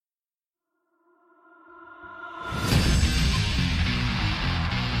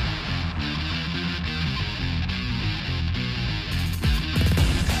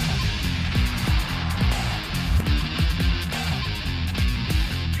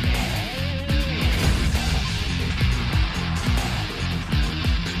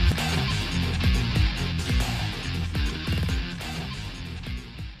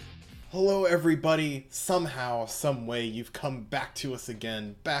everybody. Somehow, some way, you've come back to us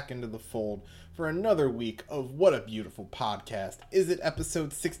again, back into the fold for another week of What a Beautiful Podcast. Is it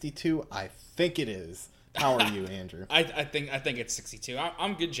episode 62? I think it is. How are you, Andrew? I think it's 62.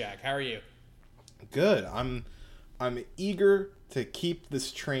 I'm good, Jack. How are you? Good. I'm eager to keep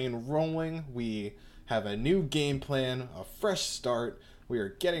this train rolling. We have a new game plan, a fresh start. We are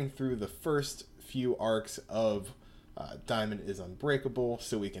getting through the first few arcs of Diamond is Unbreakable,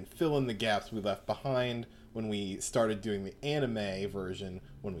 so we can fill in the gaps we left behind when we started doing the anime version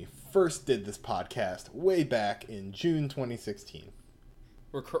when we first did this podcast way back in June 2016.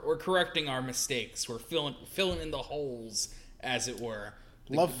 We're correcting our mistakes. We're filling in the holes, as it were.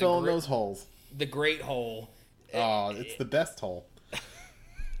 Love filling those holes. The great hole. Oh, it's the best hole.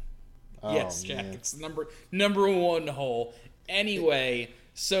 Yes, Jack. Man. It's the number one hole. Anyway,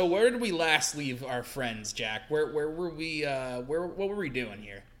 so where did we last leave our friends, Jack? Where were we? What were we doing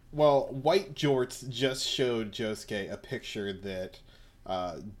here? Well, White Jorts just showed Josuke a picture that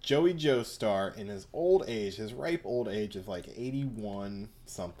Joey Joestar, in his old age, his ripe old age of like 81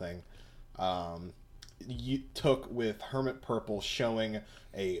 something, took with Hermit Purple, showing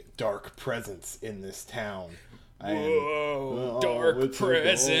a dark presence in this town. Whoa, dark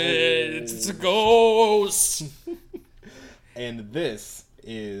presence, it's a ghost. And this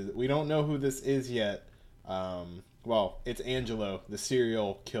is, we don't know who this is yet. Well, it's Angelo, the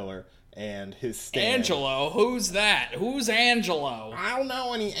serial killer, and his stand. Angelo? Who's that? Who's Angelo? I don't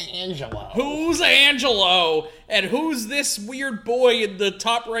know any Angelo. Who's Angelo? And who's this weird boy in the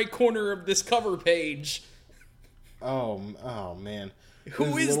top right corner of this cover page? Oh man.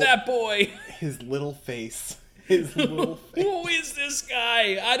 Who is that boy? His little face. His little face. Who is this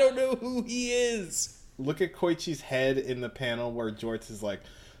guy? I don't know who he is. Look at Koichi's head in the panel where Jorts is like,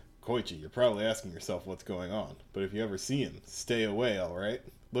 Koichi, you're probably asking yourself what's going on, but if you ever see him, stay away, alright?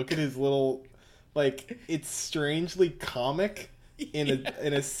 Look at his little, like, it's strangely comic in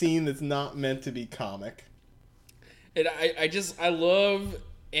a scene that's not meant to be comic. And I love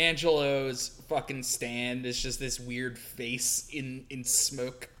Angelo's fucking stand. It's just this weird face in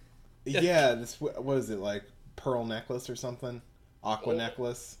smoke. Yeah, this, what is it, like, pearl necklace or something? Aqua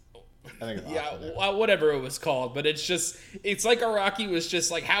necklace? I think it's whatever it was called, but it's like Araki was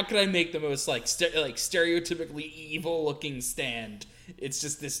just like, how can I make the most like stereotypically evil looking stand? It's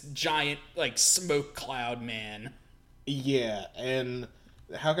just this giant like smoke cloud man. Yeah, and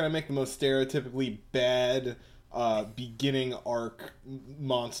how can I make the most stereotypically bad beginning arc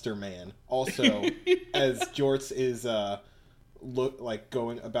monster man? Also, as Jorts is about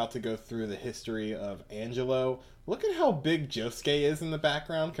to go through the history of Angelo. Look at how big Josuke is in the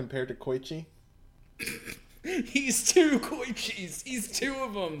background compared to Koichi. He's two Koichis. He's two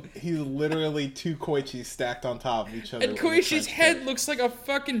of them. He's literally two Koichis stacked on top of each other. And Koichi's head looks like a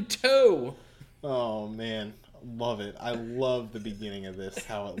fucking toe. Oh, man. Love it. I love the beginning of this,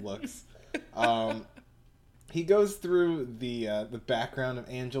 how it looks. He goes through the background of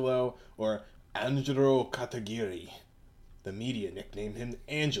Angelo, or Angelo Katagiri. The media nicknamed him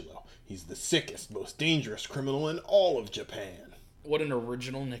Angelo. He's the sickest, most dangerous criminal in all of Japan. What an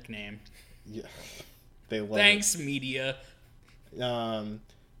original nickname. Yeah, they love Thanks, media.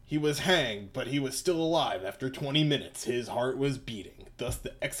 He was hanged, but he was still alive after 20 minutes. His heart was beating. Thus,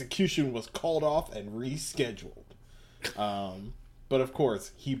 the execution was called off and rescheduled. But of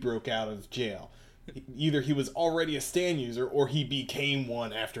course, he broke out of jail. Either he was already a stand user, or he became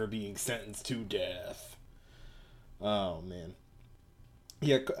one after being sentenced to death. Oh, man.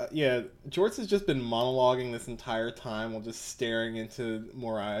 Yeah, Jorts has just been monologuing this entire time while just staring into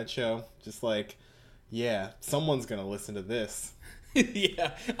Moraicho. Just like, yeah, someone's gonna listen to this.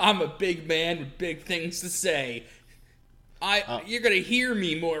 Yeah, I'm a big man with big things to say. You're gonna hear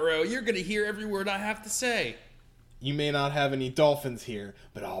me, Moro. You're gonna hear every word I have to say. You may not have any dolphins here,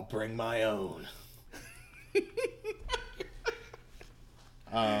 but I'll bring my own.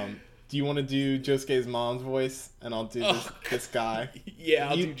 Do you want to do Josuke's mom's voice, and I'll do this guy? Yeah,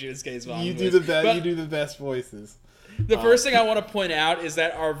 I'll do Josuke's mom's voice. You do the best voices. The first thing I want to point out is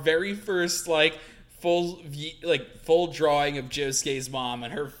that our very first full drawing of Josuke's mom,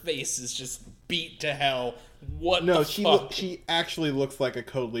 and her face is just beat to hell. She actually looks like a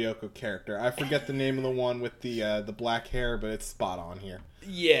Code Lyoko character. I forget the name of the one with the black hair, but it's spot on here.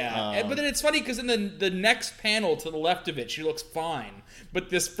 Yeah, but then it's funny because in the next panel to the left of it, she looks fine. But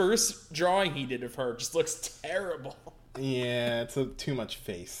this first drawing he did of her just looks terrible. Yeah, it's too much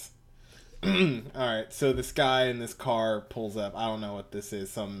face. Alright, so this guy in this car pulls up. I don't know what this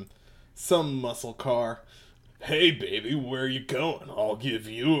is. Some muscle car. Hey, baby, where you going? I'll give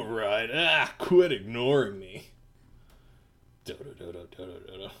you a ride. Quit ignoring me.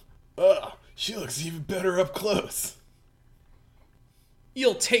 She looks even better up close.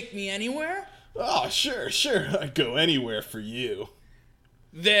 You'll take me anywhere? Oh, sure. I'd go anywhere for you.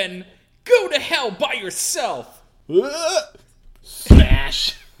 Then go to hell by yourself.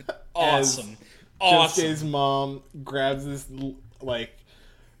 Smash. Awesome. Josuke's mom grabs this, like,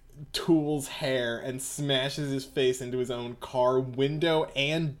 Tool's hair and smashes his face into his own car window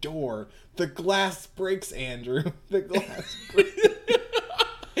and door. The glass breaks, Andrew. The glass breaks.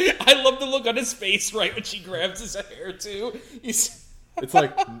 I love the look on his face right when she grabs his hair, too. It's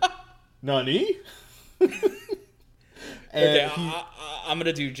like, Nani? Okay, I'm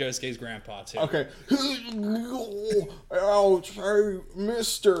gonna do Josuke's grandpa, too. Okay. Ouch, hey,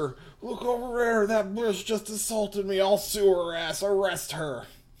 mister. Look over there. That bitch just assaulted me. I'll sue her ass. Arrest her.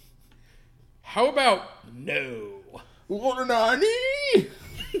 How about no? What, Nani?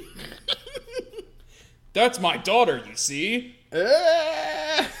 That's my daughter, you see?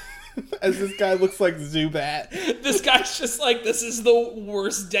 As this guy looks like Zubat. This guy's just like, this is the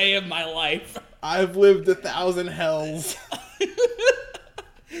worst day of my life. I've lived 1,000 hells.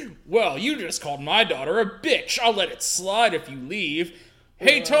 Well, you just called my daughter a bitch. I'll let it slide if you leave.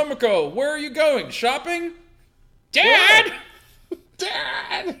 Hey, Tomoko, where are you going? Shopping? Dad!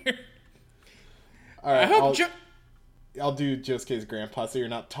 Dad! Alright, I'll do Josuke's grandpa so you're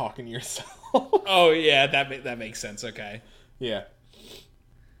not talking to yourself. Oh, yeah, that makes sense. Okay. Yeah.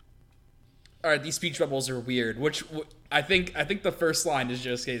 Alright, these speech bubbles are weird. I think the first line is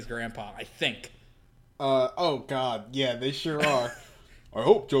Josuke's grandpa. I think. Oh god, yeah, they sure are. I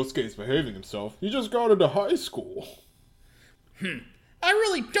hope Josuke's behaving himself. He just got into high school. I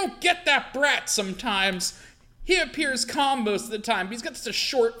really don't get that brat sometimes. He appears calm most of the time, but he's got such a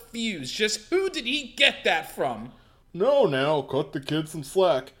short fuse. Just who did he get that from? No, now, cut the kid some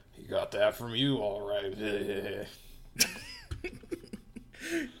slack. He got that from you, alright.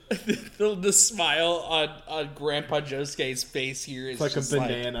 The smile on Grandpa Josuke's face here is it's like just a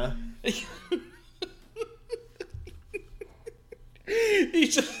banana.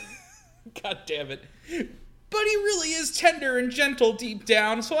 He's just... God damn it. But he really is tender and gentle deep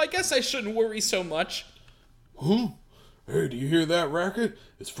down, so I guess I shouldn't worry so much. Huh? Hey, do you hear that racket?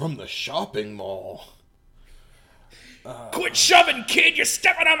 It's from the shopping mall. Quit shoving, kid! You're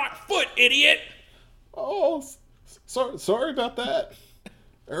stepping on my foot, idiot! Oh, sorry about that.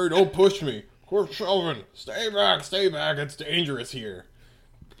 Hey, don't push me. Quit shoving. Stay back. It's dangerous here.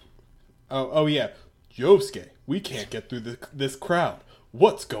 Oh yeah. Yosuke, we can't get through this crowd.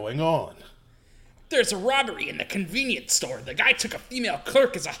 What's going on? There's a robbery in the convenience store. The guy took a female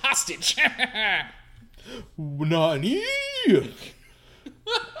clerk as a hostage. Nani?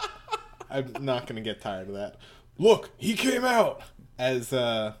 I'm not gonna get tired of that. Look, he came out as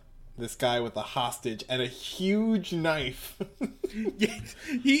this guy with a hostage and a huge knife. Yeah,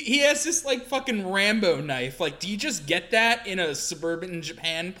 he has this like fucking Rambo knife. Like, do you just get that in a suburban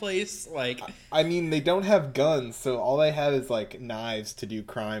Japan place? Like, I mean, they don't have guns, so all they have is like knives to do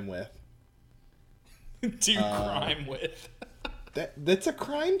crime with. Crime with. That's a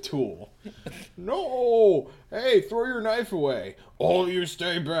crime tool. No! Hey, throw your knife away. All of you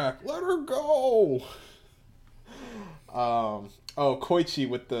stay back. Let her go. Koichi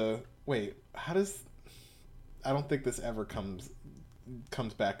with the... Wait, how does... I don't think this ever comes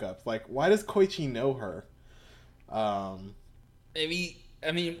back up. Like, why does Koichi know her? Maybe,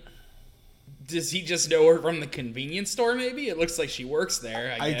 I mean, does he just know her from the convenience store, maybe? It looks like she works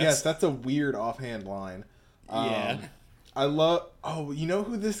there, I guess. That's a weird offhand line. Yeah. I love... Oh, you know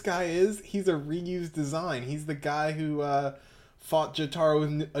who this guy is? He's a reused design. He's the guy who fought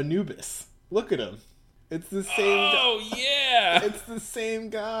Jotaro Anubis. Look at him. It's the same guy. Oh, yeah! It's the same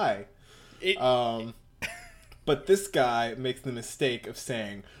guy. But this guy makes the mistake of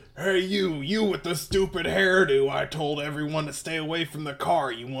saying, "Hey, you with the stupid hairdo, I told everyone to stay away from the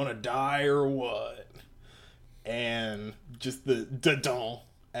car. You want to die or what?" And just the da-don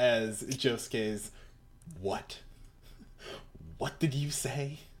as Josuke's, "What? What did you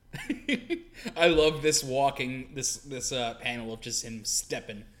say?" I love this panel of just him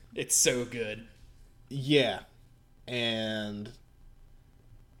stepping. It's so good. Yeah. And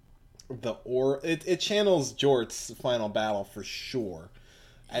it channels Jort's final battle for sure.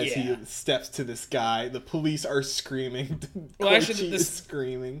 As he steps to this guy, the police are screaming. Well, actually, is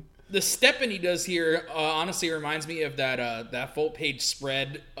screaming. The stepping he does here honestly reminds me of that full page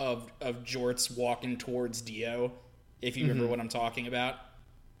spread of Jort's walking towards Dio. If you remember what I'm talking about.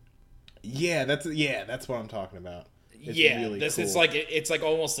 Yeah, that's what I'm talking about. It's really this cool. it's like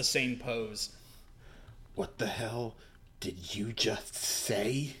almost the same pose. What the hell did you just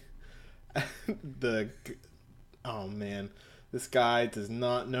say? Oh man, This guy does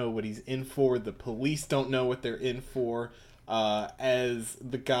not know what he's in for. The police don't know what they're in for. As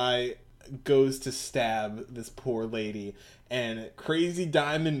the guy goes to stab this poor lady, and Crazy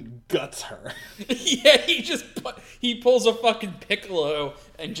Diamond guts her. Yeah, he pulls a fucking Piccolo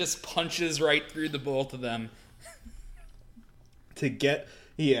and just punches right through the both of them.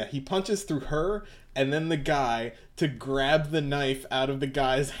 He punches through her and then the guy to grab the knife out of the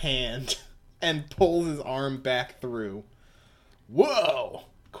guy's hand and pulls his arm back through. Whoa,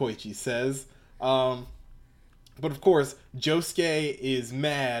 Koichi says. But of course, Josuke is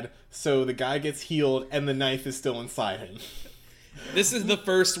mad, so the guy gets healed and the knife is still inside him. This is the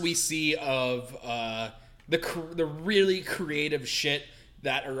first we see of the really creative shit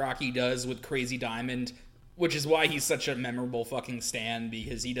that Araki does with Crazy Diamond, which is why he's such a memorable fucking stand,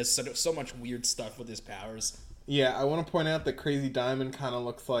 because he does so much weird stuff with his powers. Yeah, I want to point out that Crazy Diamond kind of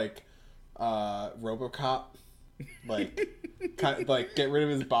looks like RoboCop. Like get rid of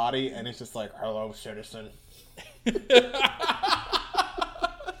his body and it's just like, hello, citizen.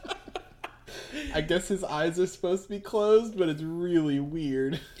 I guess his eyes are supposed to be closed, but it's really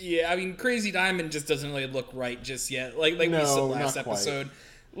weird. Yeah, I mean, Crazy Diamond just doesn't really look right just yet. Like we said last episode.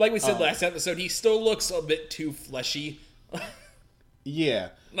 Last episode, he still looks a bit too fleshy. Yeah.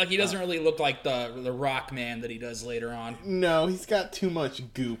 Like, he doesn't really look like the Rock Man that he does later on. No, he's got too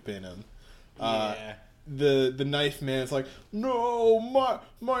much goop in him. Yeah. The knife man's like, no,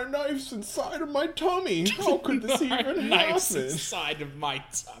 my knife's inside of my tummy. How could this even happen? Knife's inside of my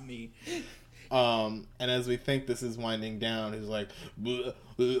tummy. And as we think this is winding down, he's like, bleh,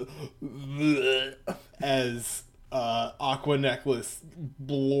 bleh, bleh, as Aqua Necklace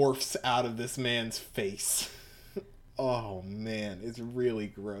blorfs out of this man's face. Oh man, it's really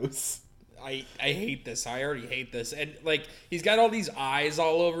gross. I hate this. I already hate this. And, like, he's got all these eyes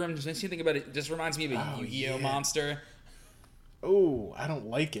all over him. Just makes me think about it. It just reminds me of a Yu-Gi-Oh monster. Oh, I don't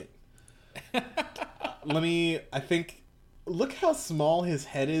like it. Look how small his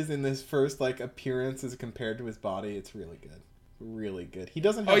head is in this first, like, appearance as compared to his body. It's really good. Really good. He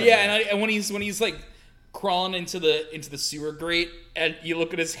doesn't have and when he's like crawling into the sewer grate, and you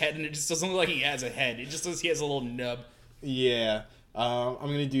look at his head and it just doesn't look like he has a head. It just looks he has a little nub. Yeah. I'm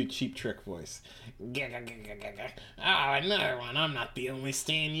gonna do Cheap Trick voice. Oh, another one. I'm not the only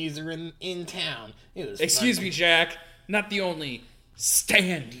stand user in town. Excuse me, Jack. Not the only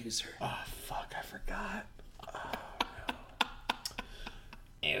stand user. Oh, fuck, I forgot. Oh, no.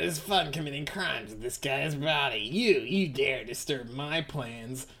 It was fun committing crimes with this guy's body. You dare disturb my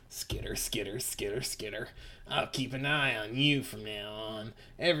plans. Skitter, skitter, skitter, skitter. I'll keep an eye on you from now on.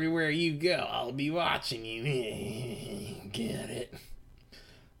 Everywhere you go, I'll be watching you. Get it?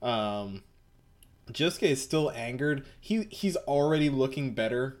 Josuke is still angered. He's already looking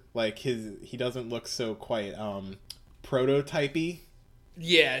better. Like, he doesn't look so quite prototypey.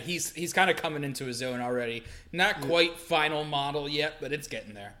 Yeah, he's kind of coming into his own already. Not quite final model yet, but it's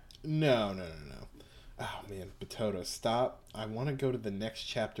getting there. No. Oh man, Batoto, stop. I want to go to the next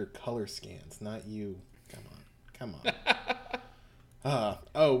chapter color scans, not you. Come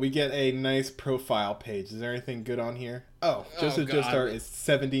on. We get a nice profile page. Is there anything good on here? Joseph Joestar is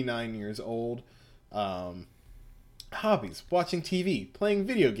 79 years old. Hobbies: watching TV, playing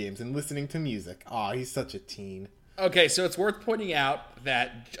video games, and listening to music. Aw, he's such a teen. Okay, so it's worth pointing out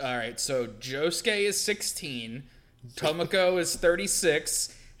that, alright, so Josuke is 16, Tomoko is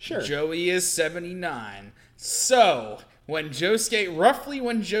 36, Sure. Joey is 79. So, when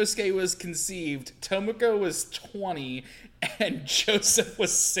Josuke was conceived, Tomoko was 20, and Joseph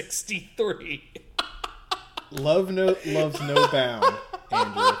was 63. Love loves no bound,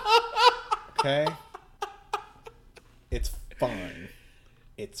 Andrew. Okay? It's fine.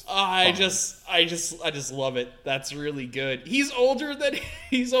 It's fine. I just love it. That's really good. He's older than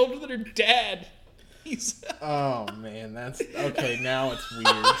her dad. Oh man, that's okay. Now it's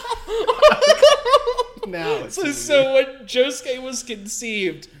weird. Weird. So when Josuke was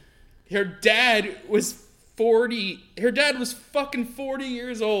conceived, her dad was 40. Her dad was fucking 40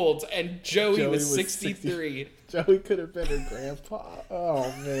 years old, and Joey was 63. Joey could have been her grandpa.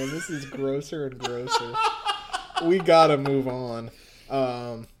 Oh man, this is grosser and grosser. We gotta move on.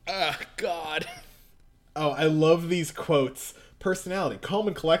 God. Oh, I love these quotes. Personality, calm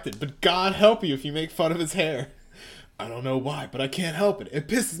and collected, but God help you if you make fun of his hair. I don't know why, but I can't help it. It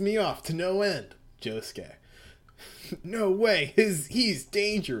pisses me off to no end. Josuke. No way, he's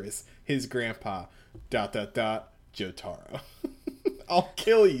dangerous. His grandpa. ... Jotaro. I'll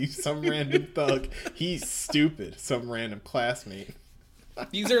kill you, some random thug. He's stupid, some random classmate.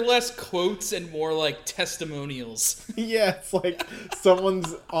 These are less quotes and more like testimonials. Yeah, it's like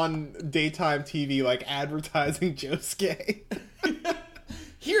someone's on daytime TV, like, advertising Josuke.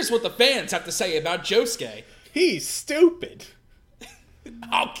 Here's what the fans have to say about Josuke. He's stupid.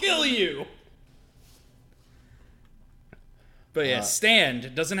 I'll kill you. But yeah,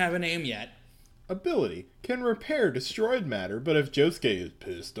 Stand doesn't have a name yet. Ability. Can repair destroyed matter, but if Josuke is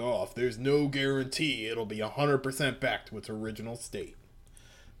pissed off, there's no guarantee it'll be 100% back to its original state.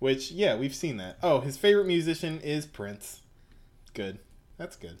 Which, yeah, we've seen that. Oh, his favorite musician is Prince. Good.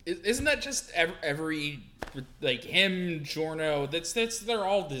 That's good. Isn't that just every like him, Giorno? They're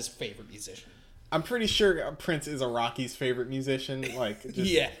all his favorite musician. I'm pretty sure Prince is Araki's favorite musician. Like, just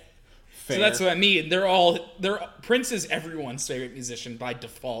yeah. fair. So that's what I mean. Prince is everyone's favorite musician by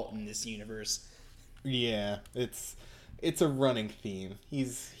default in this universe. Yeah, it's a running theme.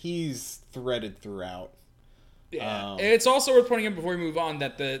 He's threaded throughout. Yeah, it's also worth pointing out before we move on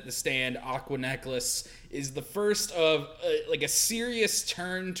that the Stand Aqua Necklace is the first of like a serious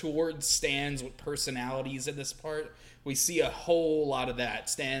turn towards stands with personalities in this part. We see a whole lot of that.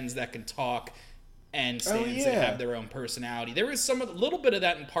 Stands that can talk and stands that have their own personality. There is a little bit of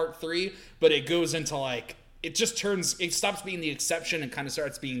that in part 3, but it goes into like it stops being the exception and kind of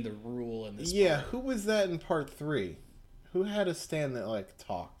starts being the rule in this part. Who was that in part 3? Who had a stand that like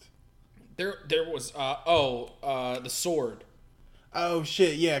talked? There was the sword. Oh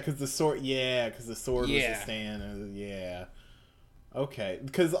shit, yeah, because the sword was the stand. Okay,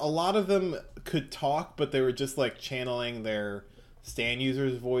 because a lot of them could talk, but they were just like channeling their stand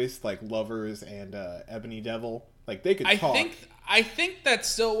user's voice, like Lovers and Ebony Devil. Like they could talk. I think that's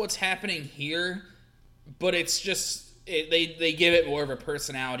still what's happening here, but it's just they give it more of a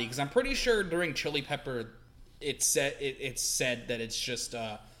personality, because I'm pretty sure during Chili Pepper it's said that it's just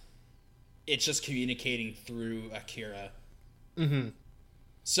communicating through Akira. Mm-hmm.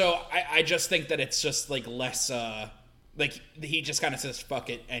 So I just think that it's just like less like he just kind of says fuck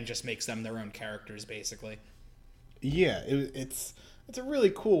it and just makes them their own characters basically. Yeah, it's a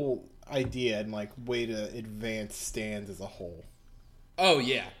really cool idea and like way to advance stands as a whole. Oh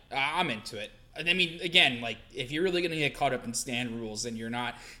yeah, I'm into it. I mean, again, like if you're really gonna get caught up in stand rules, then you're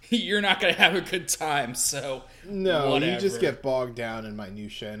not gonna have a good time. So no, whatever. You just get bogged down in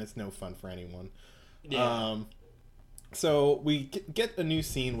minutia, and it's no fun for anyone. Yeah. So we get a new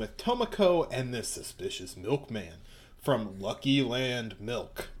scene with Tomoko and the suspicious milkman from Lucky Land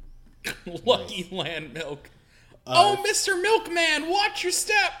Milk. Lucky Land Milk. Oh, Mr. Milkman, watch your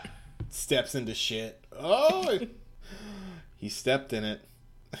step! Steps into shit. Oh, he stepped in it.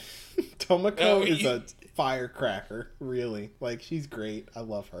 Tomoko is a firecracker, really. Like, she's great. I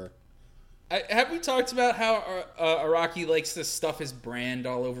love her. Have we talked about how Araki likes to stuff his brand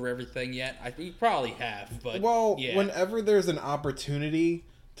all over everything yet? We probably have, but yeah. Whenever there's an opportunity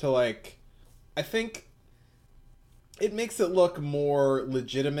to, like, I think it makes it look more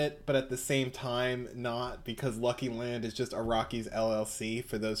legitimate, but at the same time not, because Lucky Land is just Araki's LLC,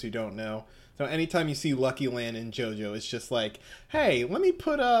 for those who don't know. So anytime you see Lucky Land in JoJo, it's just like, hey, let me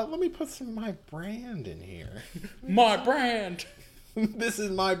put some of my brand in here. My brand. This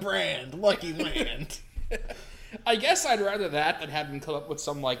is my brand, Lucky Land. I guess I'd rather that than have him come up with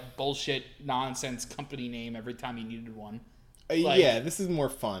some like bullshit nonsense company name every time he needed one. Yeah, this is more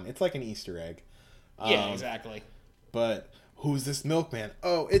fun. It's like an Easter egg. Yeah, exactly. But who's this milkman?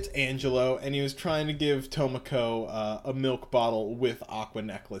 Oh, it's Angelo, and he was trying to give Tomoko a milk bottle with Aqua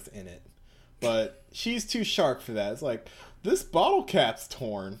Necklace in it. But she's too sharp for that. It's like, this bottle cap's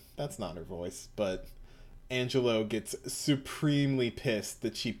torn. That's not her voice, but Angelo gets supremely pissed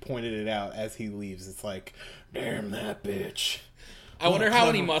that she pointed it out as he leaves. It's like, damn that bitch. I wonder how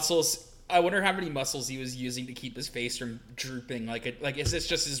many muscles he was using to keep his face from drooping. Like is this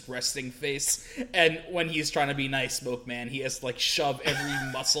just his resting face? And when he's trying to be nice, Milkman, he has to like shove every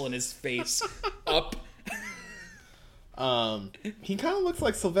muscle in his face up. He kind of looks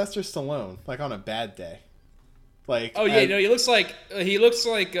like Sylvester Stallone, like on a bad day. Like, oh yeah, no, he looks like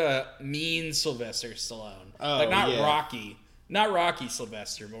mean Sylvester Stallone. Oh, like yeah. not Rocky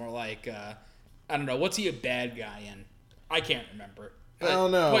Sylvester, more like I don't know, what's he a bad guy in? I can't remember. I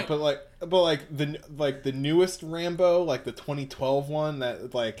don't know, but the newest Rambo, like the 2012 one,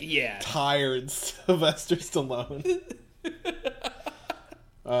 that like tired Sylvester Stallone.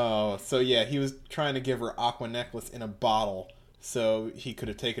 Oh, so yeah, he was trying to give her Aqua Necklace in a bottle so he could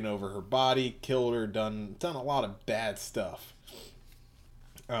have taken over her body, killed her, done a lot of bad stuff.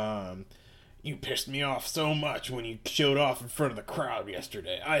 You pissed me off so much when you showed off in front of the crowd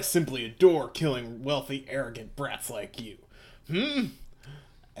yesterday. I simply adore killing wealthy, arrogant brats like you.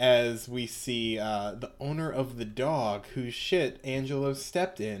 as we see the owner of the dog whose shit Angelo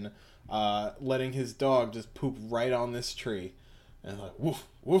stepped in, letting his dog just poop right on this tree. And like, woof,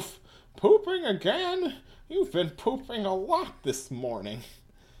 woof, pooping again? You've been pooping a lot this morning.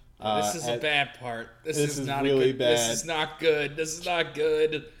 This is a bad part. This is not really good, bad. This is not good. This is not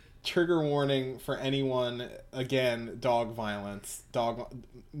good. Trigger warning for anyone, again, dog violence.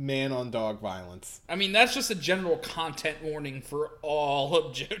 Man on dog violence. I mean, that's just a general content warning for all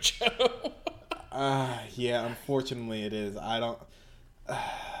of JoJo. Yeah, unfortunately it is.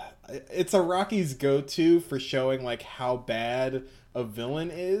 It's Araki's go-to for showing, like, how bad a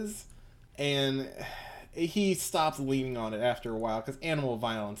villain is, and he stops leaning on it after a while, because animal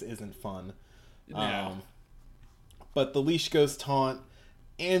violence isn't fun. No. But the leash goes taunt.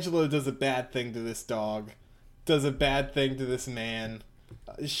 Angelo does a bad thing to this dog, does a bad thing to this man,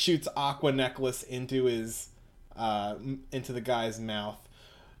 shoots Aqua Necklace into into the guy's mouth.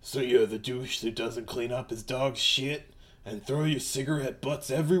 So you're the douche that doesn't clean up his dog's shit and throw your cigarette butts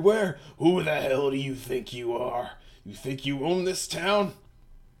everywhere? Who the hell do you think you are? You think you own this town?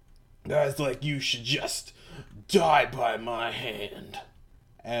 Guys like you should just die by my hand.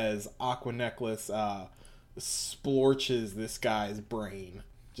 As Aqua Necklace splorches this guy's brain.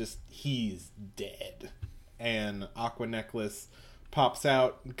 Just, he's dead. And Aqua Necklace pops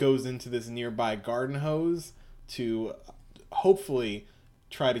out, goes into this nearby garden hose to hopefully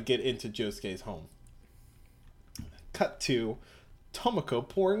try to get into Josuke's home. Cut to Tomoko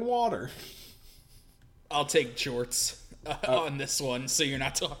pouring water. I'll take jorts on this one, so you're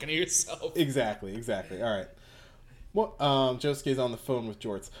not talking to yourself. Exactly. All right. What? Josuke's on the phone with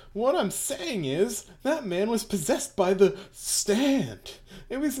Jorts. What I'm saying is, that man was possessed by the stand.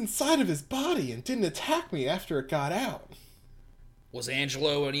 It was inside of his body and didn't attack me after it got out. Was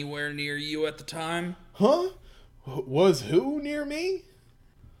Angelo anywhere near you at the time? Huh? Was who near me?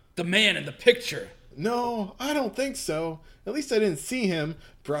 The man in the picture. No, I don't think so. At least I didn't see him.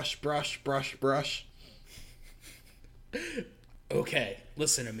 Brush, brush, brush, brush. Okay,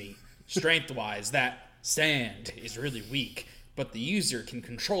 listen to me. Strength-wise, that stand is really weak, but the user can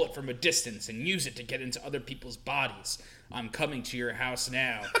control it from a distance and use it to get into other people's bodies. I'm coming to your house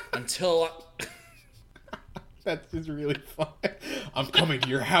now until That's just really fun. I'm coming to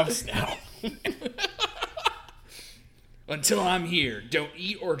your house now. Until I'm here, don't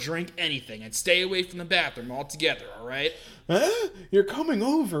eat or drink anything and stay away from the bathroom altogether, alright? Huh? You're coming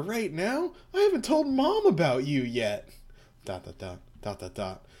over right now? I haven't told Mom about you yet. ...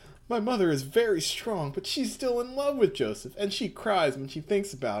 My mother is very strong, but she's still in love with Joseph, and she cries when she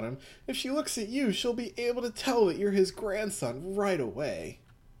thinks about him. If she looks at you, she'll be able to tell that you're his grandson right away.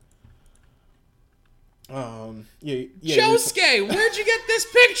 Yeah. Josuke, where'd you get this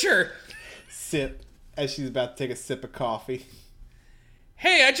picture? Sip, as she's about to take a sip of coffee.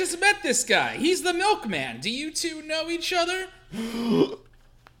 Hey, I just met this guy. He's the milkman. Do you two know each other?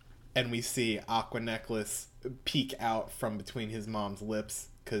 And we see Aqua Necklace peek out from between his mom's lips,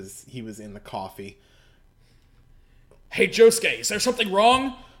 because he was in the coffee. Hey, Josuke, is there something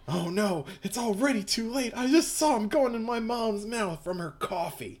wrong? Oh no, it's already too late. I just saw him going in my mom's mouth from her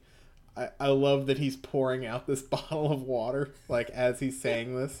coffee. I love that he's pouring out this bottle of water, like, as he's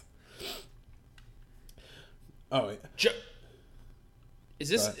saying this. Oh, yeah. Is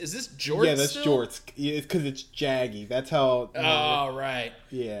this Jorts? Yeah, that's still? Jorts. It's because it's Jaggy. That's how... Oh, right.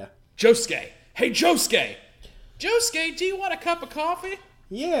 Yeah. Josuke. Hey, Josuke. Josuke, do you want a cup of coffee?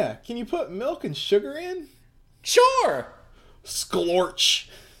 Yeah. Can you put milk and sugar in? Sure. Splorch.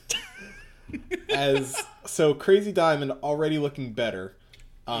 So Crazy Diamond, already looking better,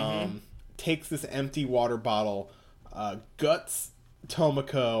 takes this empty water bottle, guts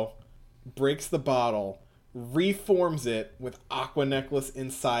Tomoko, breaks the bottle, reforms it with Aqua Necklace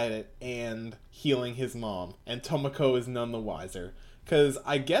inside it, and healing his mom. And Tomoko is none the wiser. Because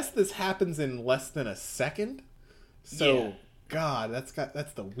I guess this happens in less than a second. So, yeah. God, that's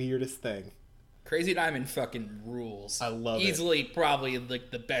the weirdest thing. Crazy Diamond fucking rules. I love Easily probably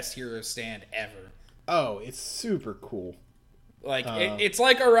like the best hero stand ever. Oh, it's super cool. Like it's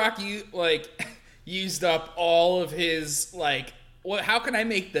like Araki like used up all of his like how can I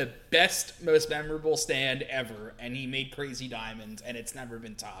make the best, most memorable stand ever? And he made Crazy Diamond, and it's never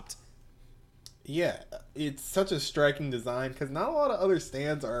been topped. Yeah, it's such a striking design, because not a lot of other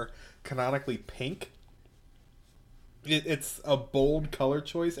stands are canonically pink. It's a bold color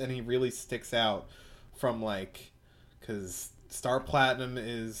choice, and he really sticks out from, like, because Star Platinum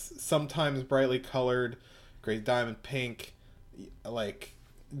is sometimes brightly colored, Crazy Diamond pink, like,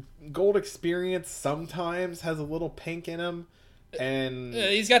 Gold Experience sometimes has a little pink in him. And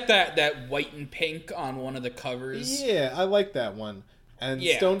he's got that white and pink on one of the covers. Yeah, I like that one. And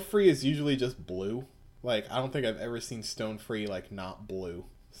Yeah. Stone Free is usually just blue. Like, I don't think I've ever seen Stone Free, like, not blue.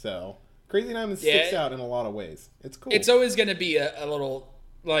 So, Crazy Diamond sticks out in a lot of ways. It's cool. It's always going to be a little,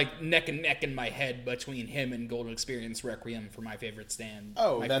 like, neck and neck in my head between him and Golden Experience Requiem for my favorite stand.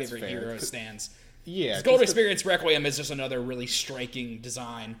 Oh, my that's favorite fair. hero stands. Yeah. Golden Experience Requiem is just another really striking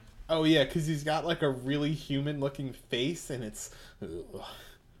design. Oh, yeah, because he's got, like, a really human-looking face, and it's... Ugh.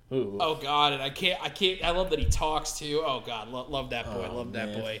 Ooh. Oh God, and I can't. I love that he talks too. Oh God, love that boy. Love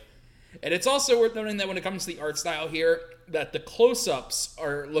that man. boy. And it's also worth noting that when it comes to the art style here, that the close-ups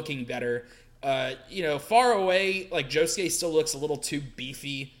are looking better. Far away, like Josuke still looks a little too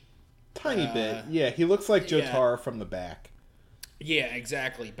beefy. Tiny bit. Yeah, he looks like Jotaro yeah. from the back. Yeah,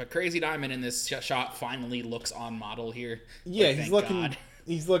 exactly. But Crazy Diamond in this shot finally looks on model here. Yeah, Like, he's thank looking. God.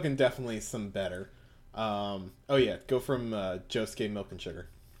 He's looking definitely some better. Oh yeah, go from Josuke Milk and Sugar.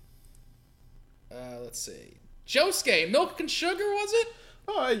 Let's see. Josuke, Milk and Sugar, was it?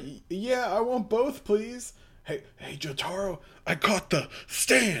 Yeah, I want both, please. Hey, Jotaro, I caught the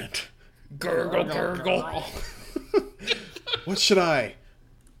stand. Gurgle, gurgle. What should I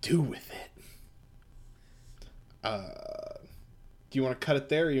do with it? Do you want to cut it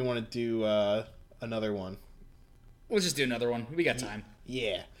there, or you want to do another one? We'll just do another one. We got time.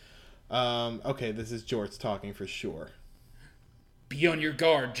 Yeah. Okay, this is Jorts talking for sure. Be on your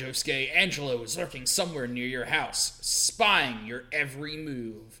guard, Josuke. Angelo is lurking somewhere near your house, spying your every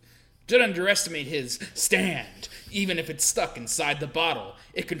move. Don't underestimate his stand. Even if it's stuck inside the bottle,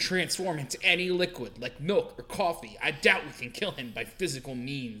 it can transform into any liquid, like milk or coffee. I doubt we can kill him by physical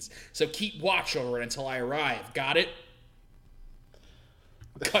means, so keep watch over it until I arrive. Got it?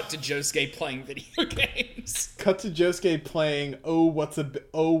 Cut to Josuke playing video games. Cut to Josuke playing what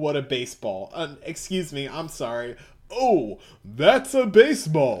a baseball. Excuse me, I'm sorry. Oh, that's a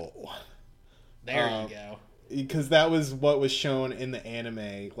baseball. There you go. Because that was what was shown in the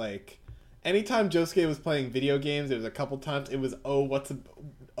anime. Like, anytime Josuke was playing video games, there was a couple times it was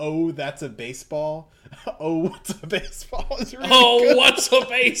that's a baseball. Oh, what's a baseball? Is really good. What's a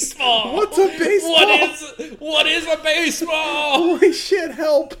baseball? What's a baseball? What is a baseball? Holy shit!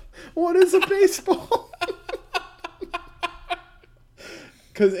 Help! What is a baseball?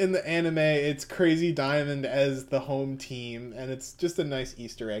 Because in the anime, it's Crazy Diamond as the home team, and it's just a nice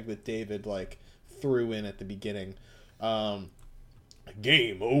Easter egg that David threw in at the beginning.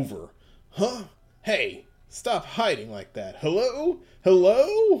 Game over. Huh? Hey, stop hiding like that. Hello?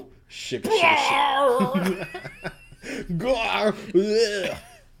 Shigga, shigga, shigga.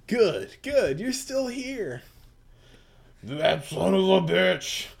 Good. You're still here. That son of a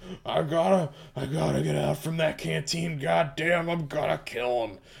bitch. I gotta get out from that canteen. Goddamn, I'm gonna kill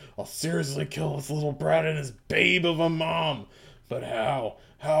him. I'll seriously kill this little brat and his babe of a mom. But how?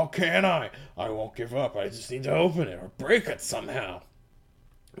 How can I? I won't give up. I just need to open it or break it somehow.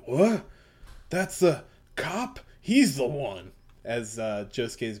 What? That's the cop? He's the one. As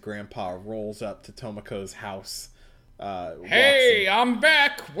Josuke's grandpa rolls up to Tomoko's house. Hey, I'm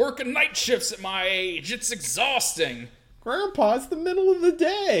back. Working night shifts at my age. It's exhausting. Grandpa, it's the middle of the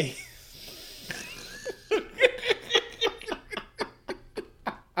day.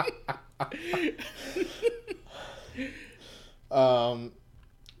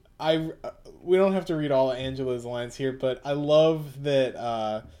 We don't have to read all of Angela's lines here, but I love that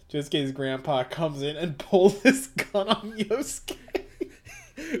Josuke's grandpa comes in and pulls his gun on Yosuke.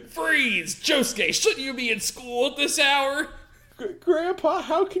 Freeze! Josuke, shouldn't you be in school at this hour? Grandpa,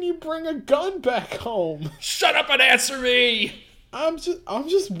 how can you bring a gun back home? Shut up and answer me! I'm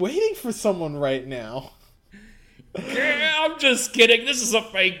just waiting for someone right now. Yeah, I'm just kidding. This is a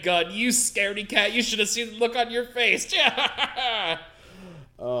fake gun. You scaredy cat. You should have seen the look on your face.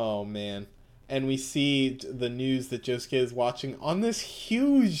 Oh, man. And we see the news that Josuke is watching on this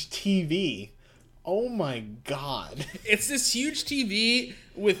huge TV. Oh my god. It's this huge TV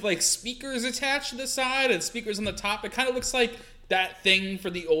with speakers attached to the side and speakers on the top. It kind of looks like that thing for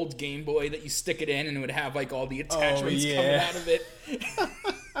the old Game Boy that you stick it in and it would have all the attachments coming out of it.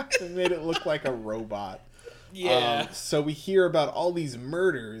 It made it look like a robot. Yeah. So we hear about all these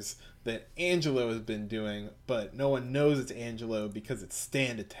murders that Angelo has been doing, but no one knows it's Angelo because it's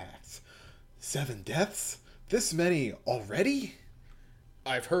stand attacks. 7 deaths? This many already?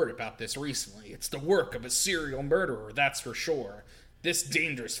 I've heard about this recently. It's the work of a serial murderer, that's for sure. This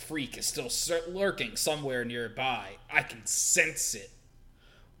dangerous freak is still lurking somewhere nearby. I can sense it.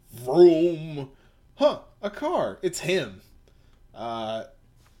 Vroom! Huh, a car. It's him.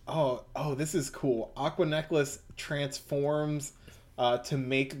 This is cool. Aqua Necklace transforms to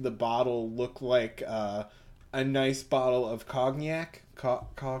make the bottle look like a nice bottle of cognac.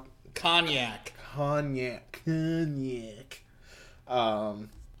 Cognac. Cognac.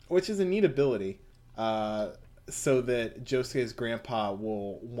 which is a neat ability. So that Josuke's grandpa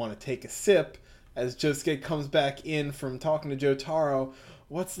will want to take a sip as Josuke comes back in from talking to Jotaro.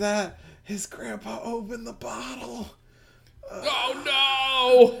 What's that? His grandpa opened the bottle.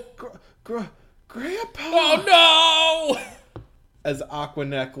 Oh no! Grandpa! Oh no! As Aqua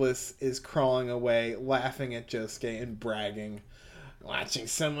Necklace is crawling away, laughing at Josuke and bragging. Watching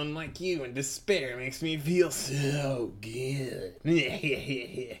someone like you in despair makes me feel so good.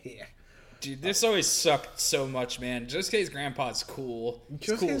 Dude, this always sucked so much, man. Josuke's grandpa's cool.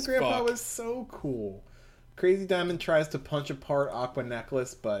 Josuke's grandpa was so cool. Crazy Diamond tries to punch apart Aqua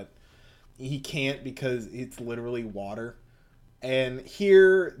Necklace, but he can't because it's literally water. And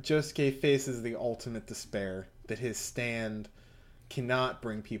here, Josuke faces the ultimate despair that his stand cannot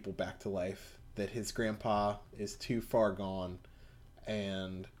bring people back to life, that his grandpa is too far gone,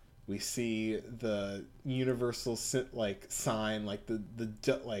 and we see the universal sign, like the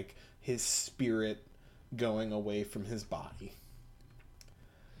his spirit going away from his body.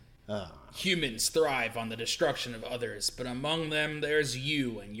 Humans thrive on the destruction of others, but among them there's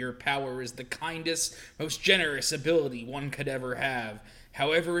you, and your power is the kindest, most generous ability one could ever have.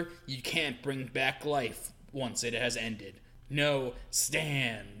 However, you can't bring back life once it has ended. No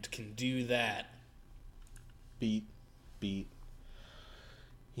stand can do that. Beat.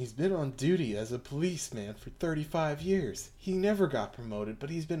 He's been on duty as a policeman for 35 years. He never got promoted, but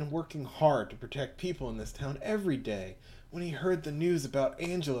he's been working hard to protect people in this town every day. When he heard the news about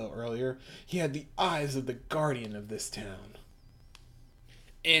Angelo earlier, he had the eyes of the guardian of this town.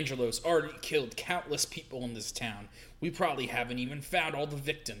 Angelo's already killed countless people in this town. We probably haven't even found all the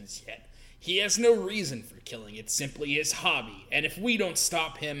victims yet. He has no reason for killing. It's simply his hobby. And if we don't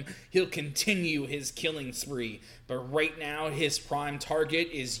stop him, he'll continue his killing spree. But right now, his prime target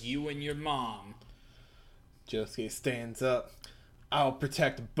is you and your mom. Josuke stands up. I'll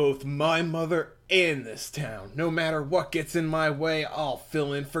protect both my mother and this town. No matter what gets in my way, I'll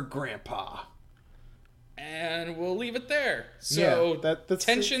fill in for Grandpa. And we'll leave it there. So yeah, that's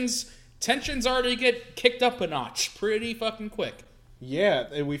tensions already get kicked up a notch pretty fucking quick.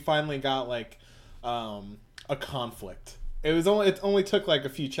 Yeah, we finally got a conflict. It only took like a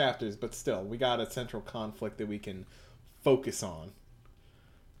few chapters, but still, we got a central conflict that we can focus on.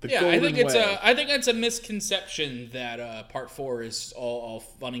 I think it's a misconception that Part 4 is all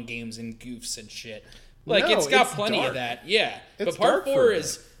fun and games and goofs and shit. Like it's got plenty dark. Of that, yeah. But Part 4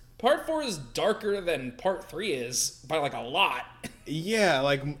 is darker than Part 3 is by like a lot. Yeah,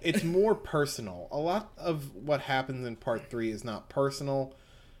 like it's more personal. A lot of what happens in Part 3 is not personal.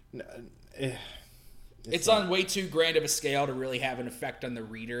 It's on way too grand of a scale to really have an effect on the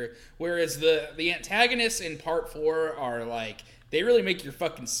reader. Whereas the antagonists in Part 4 are like, they really make your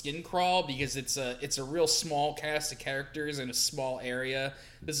fucking skin crawl because it's a real small cast of characters in a small area.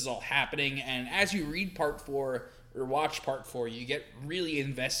 This is all happening, and as you read Part 4 or watch Part 4, you get really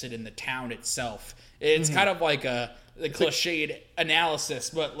invested in the town itself. It's kind of like the cliched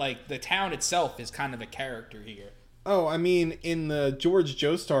analysis, but like the town itself is kind of a character here. Oh, I mean, in the George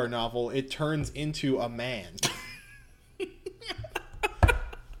Joestar novel, it turns into a man.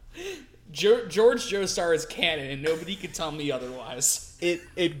 George Joestar is canon, and nobody can tell me otherwise.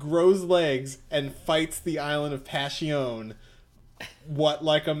 It grows legs and fights the island of Passion,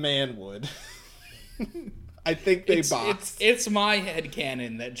 like a man would. I think they box. It's my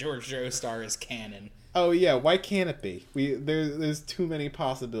headcanon that George Joestar is canon. Oh yeah, why can't it be? There's too many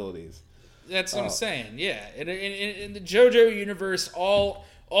possibilities. That's what I'm saying. Yeah, in the JoJo universe, all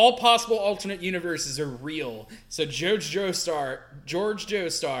possible alternate universes are real. So George Joestar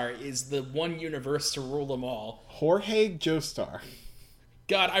is the one universe to rule them all. Jorge Joestar.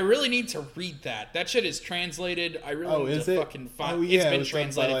 God, I really need to read that. That shit is translated. I really need to fucking find. Oh, yeah, it's been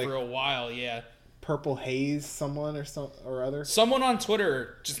translated for a while. Yeah. Purple Haze, someone or other. Someone on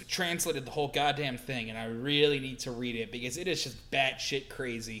Twitter just translated the whole goddamn thing, and I really need to read it because it is just batshit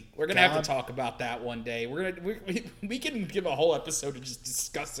crazy. We're gonna have to talk about that one day. We can give a whole episode of just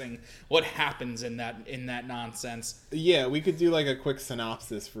discussing what happens in that nonsense. Yeah, we could do like a quick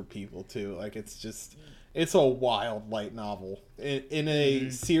synopsis for people too. Like it's a wild light novel in a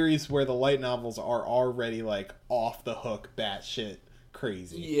series where the light novels are already like off the hook batshit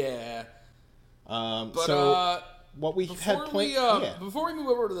crazy. Yeah. What we had planned... Before we move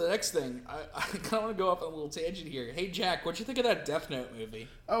over to the next thing, I kind of want to go off on a little tangent here. Hey, Jack, what'd you think of that Death Note movie?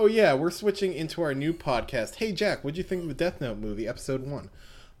 Oh, yeah, we're switching into our new podcast. Hey, Jack, what'd you think of the Death Note movie, episode 1?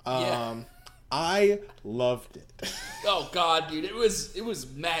 I loved it. Oh, God, dude, it was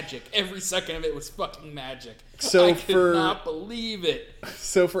magic. Every second of it was fucking magic. So I could not believe it.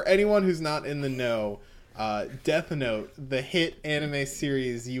 So for anyone who's not in the know... Death Note, the hit anime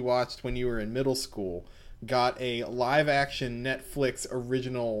series you watched when you were in middle school, got a live-action Netflix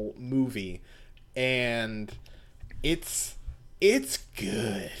original movie, and it's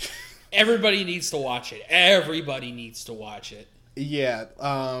good. Everybody needs to watch it. Everybody needs to watch it. Yeah.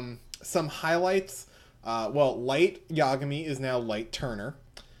 Some highlights. Light Yagami is now Light Turner.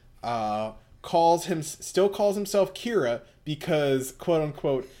 Still calls himself Kira because, quote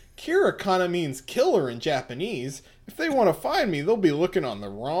unquote, Kira kind of means killer in Japanese. If they want to find me, they'll be looking on the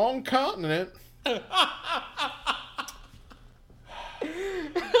wrong continent.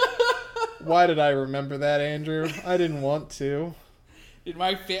 Why did I remember that, Andrew? I didn't want to. Dude,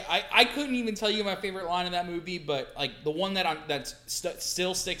 I couldn't even tell you my favorite line in that movie, but like the one that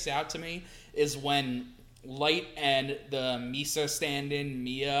still sticks out to me is when Light and the Misa stand-in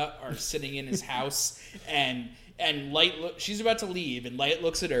Mia are sitting in his house, and Light she's about to leave, and Light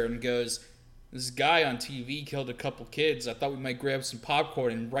looks at her and goes, "This guy on TV killed a couple kids. I thought we might grab some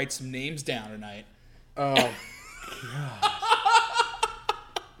popcorn and write some names down tonight." Oh, God.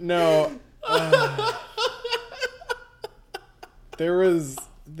 No. There was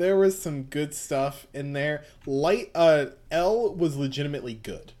some good stuff in there. L was legitimately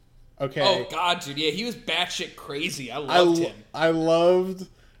good. Okay. Oh God, dude, yeah, he was batshit crazy. I loved him. I loved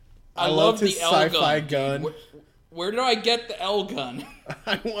his the L sci-fi gun. Where did I get the L gun?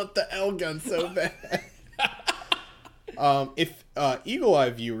 I want the L gun so bad. If Eagle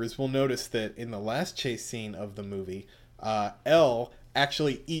Eye viewers will notice that in the last chase scene of the movie, L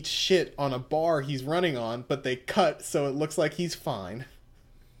actually eats shit on a bar he's running on, but they cut so it looks like he's fine.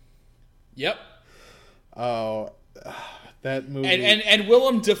 Yep. Oh, that movie. And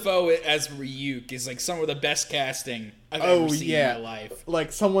Willem Dafoe as Ryuk is like some of the best casting I've ever seen in my life.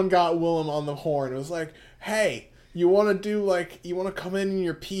 Like someone got Willem on the horn. It was like, hey, you want to come in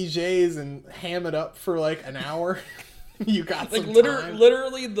your PJs and ham it up for like an hour? You got some time.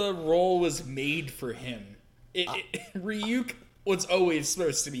 Literally the role was made for him. Ryuk was always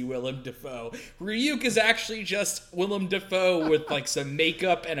supposed to be Willem Dafoe. Ryuk is actually just Willem Dafoe with like some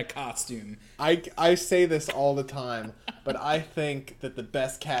makeup and a costume. I say this all the time, but I think that the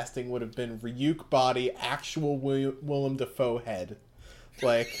best casting would have been Ryuk body, actual Willem Dafoe head.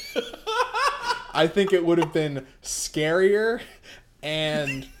 Like, I think it would have been scarier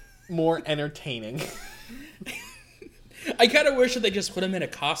and more entertaining. I kind of wish that they just put him in a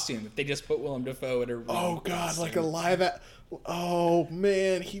costume. If they just put Willem Dafoe in a God, costume. like a live. Oh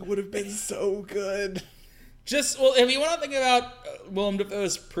man, he would have been so good. If you want to think about Willem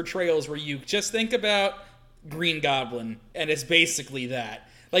Dafoe's portrayals, just think about Green Goblin, and it's basically that.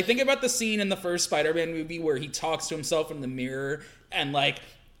 Like, think about the scene in the first Spider-Man movie where he talks to himself in the mirror, and like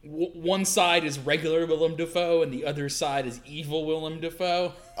one side is regular Willem Dafoe, and the other side is evil Willem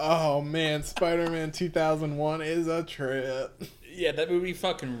Dafoe. Oh man, Spider-Man 2001 is a trip. Yeah, that movie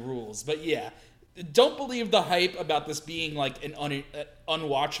fucking rules. But yeah. Don't believe the hype about this being like an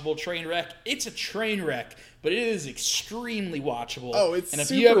unwatchable train wreck. It's a train wreck, but it is extremely watchable. Oh, it's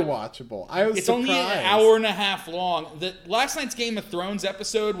super watchable. It's surprised. Only an hour and a half long. The last night's Game of Thrones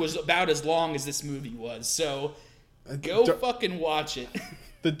episode was about as long as this movie was. So go fucking watch it.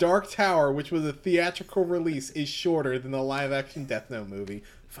 The Dark Tower, which was a theatrical release, is shorter than the live-action Death Note movie.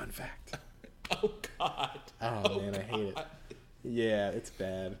 Fun fact. Oh God. Oh man, I hate it. Yeah, it's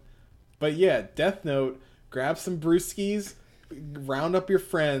bad. But yeah, Death Note, grab some brewskis, round up your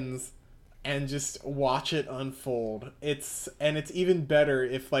friends, and just watch it unfold. It's even better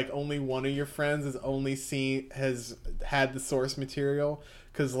if like only one of your friends has had the source material,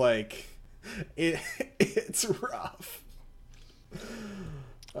 because like it's rough.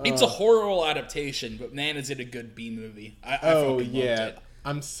 It's a horrible adaptation, but man, is it a good B movie. I fucking loved it.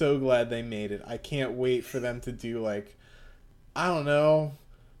 I'm so glad they made it. I can't wait for them to do like, I don't know,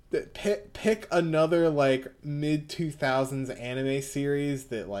 pick another like mid 2000s anime series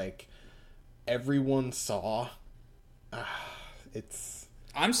that like everyone saw.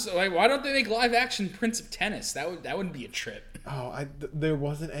 I'm so like, why don't they make live action Prince of Tennis? That wouldn't be a trip. There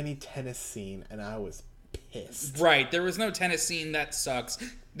wasn't any tennis scene, and I was pissed. Right, there was no tennis scene. That sucks.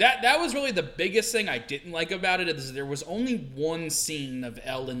 That was really the biggest thing I didn't like about it, is there was only one scene of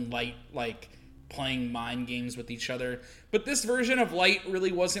L and Light like playing mind games with each other. But this version of Light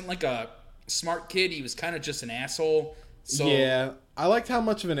really wasn't like a smart kid. He was kind of just an asshole. So yeah, I liked how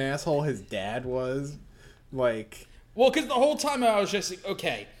much of an asshole his dad was. Like, well, because the whole time I was just like,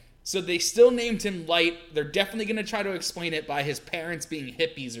 okay, so they still named him Light. They're definitely going to try to explain it by his parents being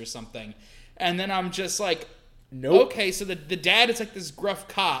hippies or something. And then I'm just like, nope. Okay, so the dad is like this gruff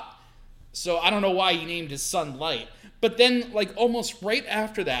cop. So I don't know why he named his son Light. But then, like, almost right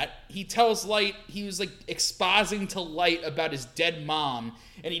after that, he tells Light, he was, like, exposing to Light about his dead mom,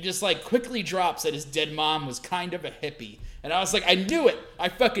 and he just, like, quickly drops that his dead mom was kind of a hippie. And I was like, I knew it! I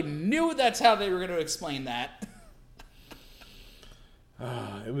fucking knew that's how they were going to explain that.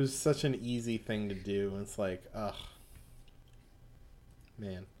 It was such an easy thing to do. It's like, ugh.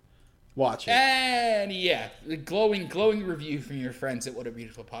 Man. Watch it. And, yeah, the glowing review from your friends at What a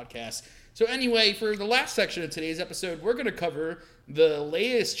Beautiful Podcast. So anyway, for the last section of today's episode, we're going to cover the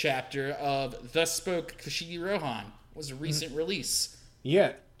latest chapter of Thus Spoke Koshige Rohan. It was a recent release.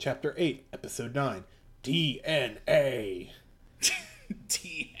 Yeah, Chapter 8, Episode 9, DNA.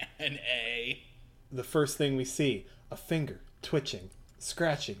 DNA. The first thing we see, a finger twitching,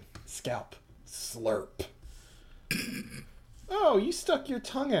 scratching, scalp, slurp. Oh, you stuck your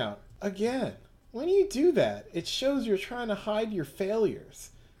tongue out. Again. When you do that, it shows you're trying to hide your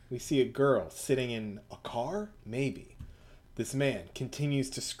failures. We see a girl sitting in a car? Maybe. This man continues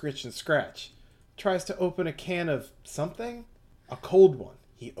to scritch and scratch. Tries to open a can of something? A cold one.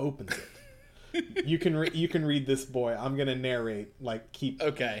 He opens it. You can read this, boy. I'm going to narrate.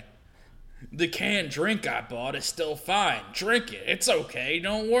 Okay. The canned drink I bought is still fine. Drink it. It's okay.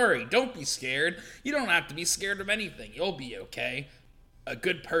 Don't worry. Don't be scared. You don't have to be scared of anything. You'll be okay. A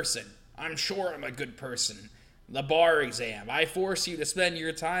good person. I'm sure I'm a good person. The bar exam. I force you to spend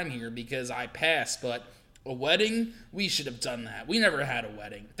your time here because I passed, but a wedding? We should have done that. We never had a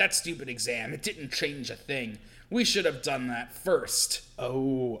wedding. That stupid exam, it didn't change a thing. We should have done that first.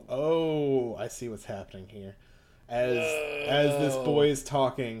 Oh, I see what's happening here. As this boy is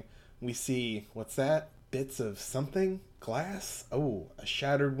talking, we see, what's that? Bits of something? Glass? Oh, a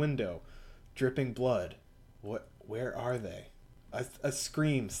shattered window. Dripping blood. Where are they? A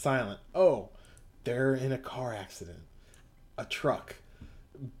scream, silent. Oh, they're in a car accident. A truck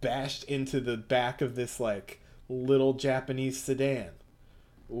bashed into the back of this, like, little Japanese sedan.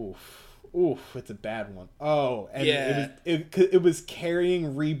 Oof, it's a bad one. Oh, and yeah. it was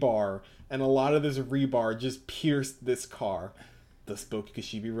carrying rebar, and a lot of this rebar just pierced this car. Thus Spoke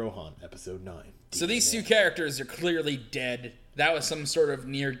Koshige Rohan, Episode 9. So these two characters are clearly dead. That was some sort of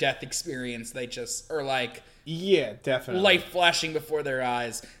near-death experience. They just, or like... Yeah, definitely. Light flashing before their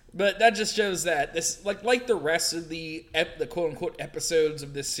eyes. But that just shows that this, like the rest of the quote-unquote episodes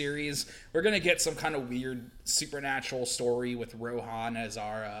of this series, we're going to get some kind of weird supernatural story with Rohan as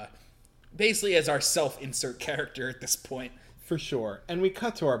our, basically as our self-insert character at this point. For sure. And we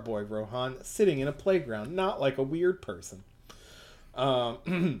cut to our boy Rohan sitting in a playground, not like a weird person. Yeah,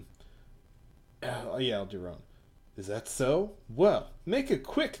 I'll do Rohan. Is that so? Well, make it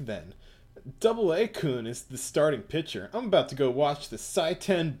quick then. Double A-kun is the starting pitcher. I'm about to go watch the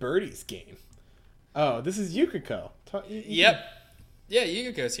Saiten Birdies game. Oh, this is Yukiko. Yep. Yeah,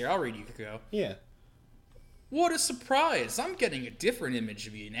 Yukiko's here. I'll read Yukiko. Yeah. What a surprise. I'm getting a different image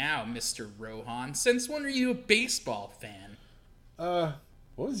of you now, Mr. Rohan. Since when are you a baseball fan? What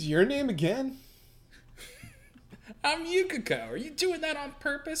was your name again? I'm Yukiko. Are you doing that on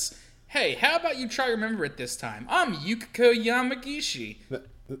purpose? Hey, how about you try remember it this time? I'm Yukiko Yamagishi.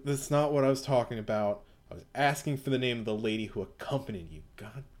 That's not what I was talking about. I was asking for the name of the lady who accompanied you.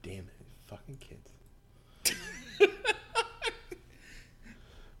 God damn it. Fucking kids.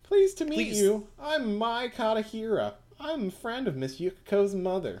 Pleased to meet you. I'm Mai Katahira. I'm a friend of Miss Yukiko's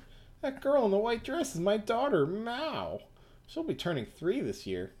mother. That girl in the white dress is my daughter, Mao. She'll be turning 3 this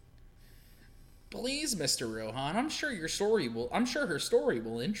year. Please, Mr. Rohan, I'm sure her story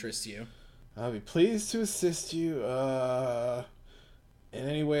will interest you. I'll be pleased to assist you, in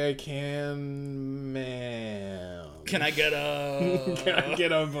any way I can, ma'am. Can I get a... Can I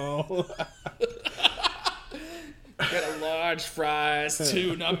get a bowl? Get a large fries,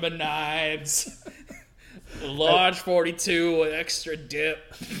 2 number 9s, a large 42 with extra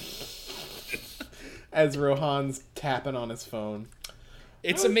dip. As Rohan's tapping on his phone.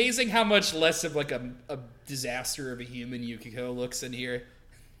 It's amazing how much less of like a disaster of a human Yukiko looks in here.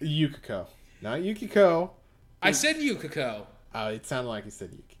 Yukiko. Not Yukiko. I said Yukiko. It sounded like you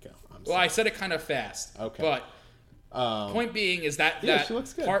said Yukiko. Well, I said it kind of fast. Okay. But point being is that she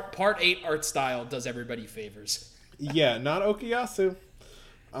looks good. Part 8 art style does everybody favors. Yeah, not Okuyasu.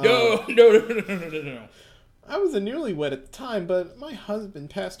 No. I was a newlywed at the time, but my husband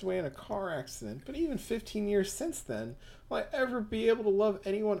passed away in a car accident. But even 15 years since then, will I ever be able to love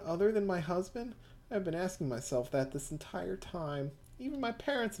anyone other than my husband? I've been asking myself that this entire time. Even my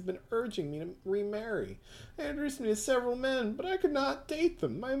parents have been urging me to remarry. They introduced me to several men, but I could not date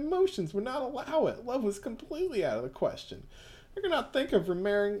them. My emotions would not allow it. Love was completely out of the question. I could not think of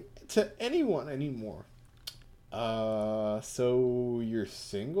remarrying to anyone anymore. So you're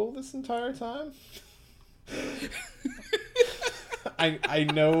single this entire time? I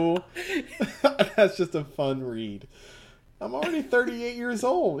know that's just a fun read. I'm already 38 years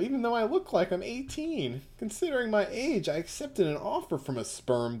old, even though I look like I'm 18. Considering my age, I accepted an offer from a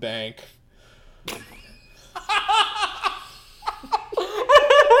sperm bank.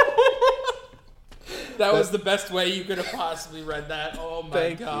 That was the best way you could have possibly read that. Oh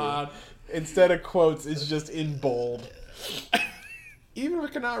my god. You. Instead of quotes, it's just in bold. Even if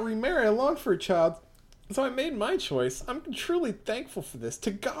I cannot remarry, I long for a child, so I made my choice. I'm truly thankful for this, to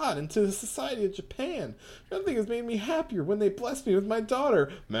God and to the Society of Japan. Nothing has made me happier when they blessed me with my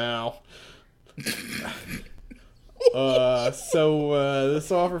daughter, Mao. This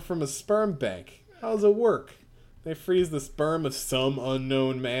offer from a sperm bank, how does it work? They freeze the sperm of some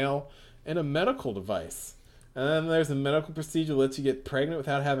unknown male in a medical device. And then there's a medical procedure that lets you get pregnant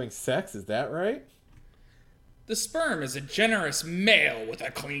without having sex, is that right? The sperm is a generous male with a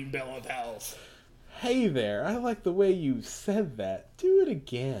clean bill of health. Hey there, I like the way you said that. Do it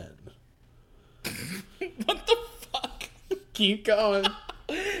again. What the fuck? Keep going.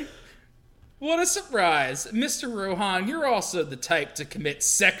 What a surprise. Mr. Rohan, you're also the type to commit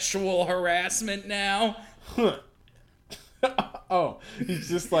sexual harassment now. Huh. Oh, he's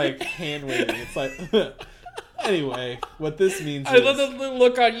just like hand waving. It's like, anyway, what this means I is... love the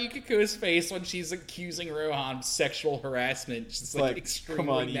look on Yukiko's face when she's accusing Rohan of sexual harassment. She's like extremely come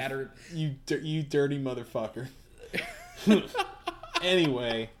on, mattered. You dirty motherfucker.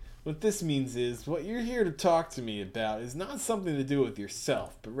 Anyway, what this means is what you're here to talk to me about is not something to do with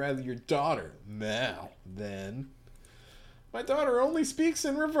yourself, but rather your daughter. Now, then. My daughter only speaks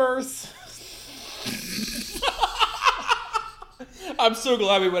in reverse. I'm so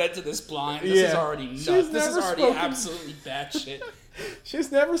glad we went into this blind. This is already nuts. This is already absolutely batshit.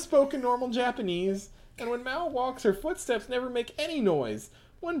 She's never spoken normal Japanese, and when Mao walks, her footsteps never make any noise.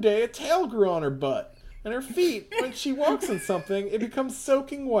 One day, a tail grew on her butt, and her feet, when she walks on something, it becomes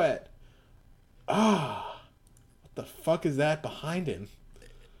soaking wet. Ah, what the fuck is that behind him?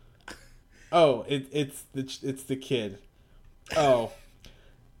 Oh, it's the kid. Oh.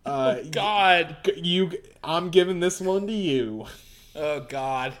 God. I'm giving this one to you. Oh,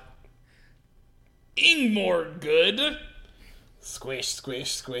 God. Ingmore good. Squish,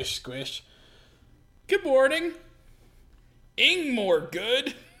 squish, squish, squish. Good morning. Ingmore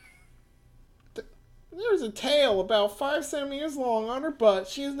good. There's a tail about 5 centimeters long on her butt.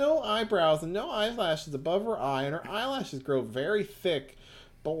 She has no eyebrows and no eyelashes above her eye, and her eyelashes grow very thick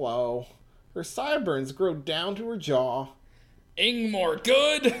below. Her sideburns grow down to her jaw. Ingmore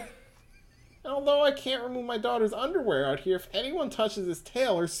good. And although I can't remove my daughter's underwear out here, if anyone touches this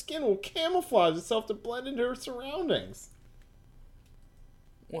tail, her skin will camouflage itself to blend into her surroundings.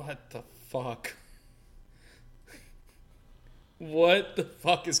 What the fuck? What the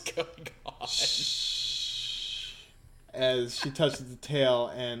fuck is going on? Shh. As she touches the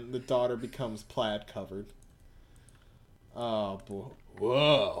tail and the daughter becomes plaid covered. Oh boy.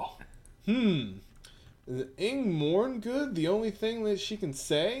 Whoa. Is Ingmorn good the only thing that she can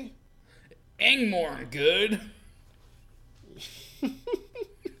say? Ingmore good.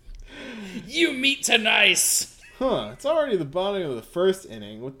 You meet to nice. It's already the bottom of the first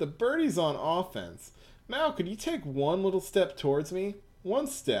inning with the birdies on offense. Mal, could you take one little step towards me? One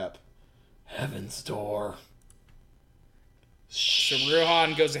step. Heaven's door. So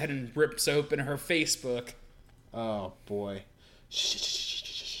Rohan goes ahead and rips open her Facebook. Oh boy.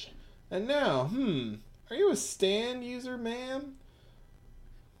 And now, are you a stand user, ma'am?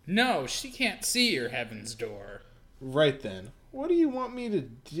 No, she can't see your Heaven's Door. Right then. What do you want me to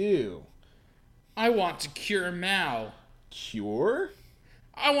do? I want to cure Mao. Cure?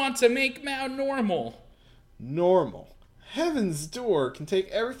 I want to make Mao normal. Normal. Heaven's Door can take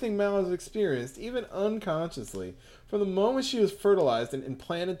everything Mal has experienced, even unconsciously. From the moment she was fertilized and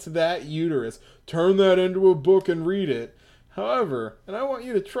implanted to that uterus, turn that into a book and read it. However, and I want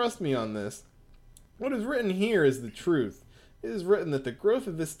you to trust me on this, what is written here is the truth. It is written that the growth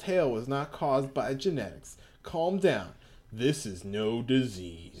of this tail was not caused by genetics. Calm down. This is no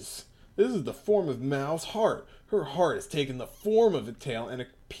disease. This is the form of Mao's heart. Her heart has taken the form of a tail and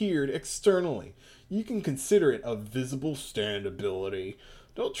appeared externally. You can consider it a visible stand ability.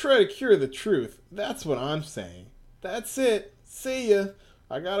 Don't try to cure the truth. That's what I'm saying. That's it. See ya.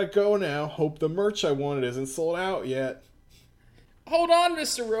 I gotta go now. Hope the merch I wanted isn't sold out yet. Hold on,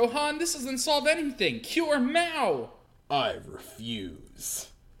 Mr. Rohan. This doesn't solve anything. Cure Mao. I refuse.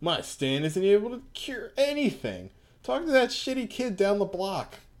 My stand isn't able to cure anything. Talk to that shitty kid down the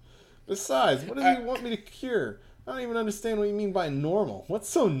block. Besides, what does he want me to cure? I don't even understand what you mean by normal. What's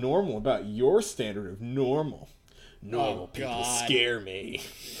so normal about your standard of normal? Normal people God. scare me.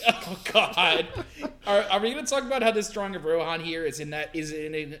 Oh God! Are we gonna talk about how this drawing of Rohan here is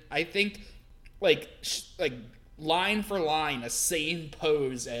I think like line for line a same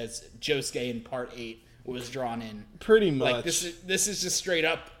pose as Josuke in Part 8 was drawn in. Pretty much. Like this is just straight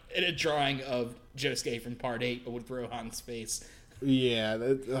up in a drawing of Josuke from Part 8, but with Rohan's face. Yeah.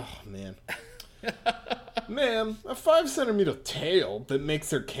 Oh man. Ma'am, a 5-centimeter tail that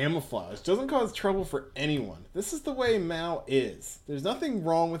makes her camouflage doesn't cause trouble for anyone. This is the way Mao is. There's nothing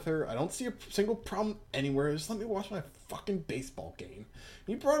wrong with her. I don't see a single problem anywhere. Just let me watch my fucking baseball game.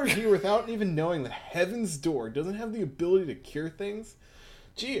 You brought her here without even knowing that Heaven's Door doesn't have the ability to cure things.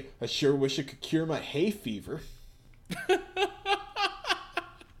 Gee, I sure wish it could cure my hay fever.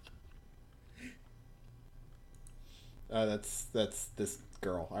 That's this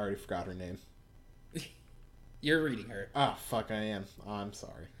girl. I already forgot her name. You're reading her. Ah, fuck, I am. Oh, I'm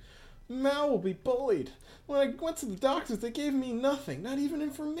sorry. Mao will be bullied. When I went to the doctors, they gave me nothing, not even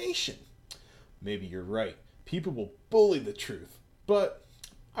information. Maybe you're right. People will bully the truth. But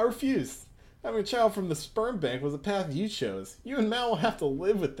I refuse. Having a child from the sperm bank was a path you chose. You and Mao will have to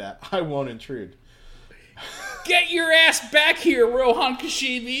live with that. I won't intrude. Get your ass back here, Rohan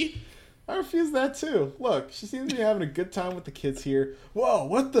Kashibi! I refuse that too. Look, she seems to be having a good time with the kids here. Whoa,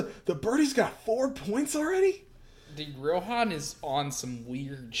 what the birdie's got 4 points already? Dude, Rohan is on some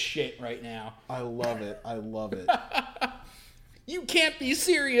weird shit right now. I love it. I love it. You can't be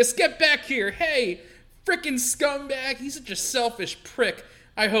serious. Get back here. Hey, frickin' scumbag. He's such a selfish prick.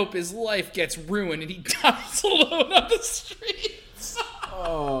 I hope his life gets ruined and he dies alone on the streets.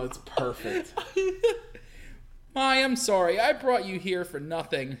 Oh, it's perfect. Mai, I'm sorry. I brought you here for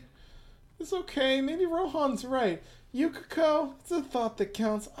nothing. It's okay. Maybe Rohan's right. Yukiko, it's a thought that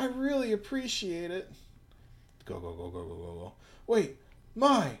counts. I really appreciate it. Go. Wait,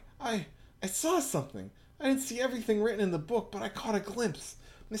 I saw something. I didn't see everything written in the book, but I caught a glimpse.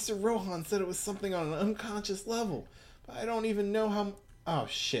 Mr. Rohan said it was something on an unconscious level. But I don't even know how... Oh,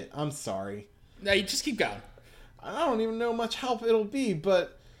 shit. I'm sorry. No, you just keep going. I don't even know much help it'll be,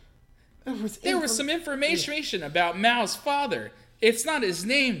 but... There was some information about Mao's father. It's not his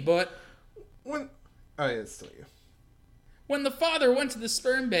name, but... Oh, yeah, it's still you. When the father went to the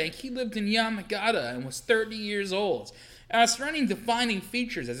sperm bank, he lived in Yamagata and was 30 years old. As for any defining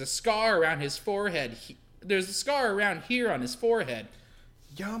features, there's a scar around his forehead. There's a scar around here on his forehead.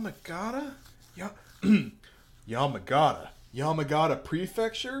 Yamagata? Yamagata. Yamagata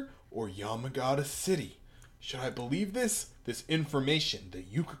Prefecture or Yamagata City? Should I believe this? This information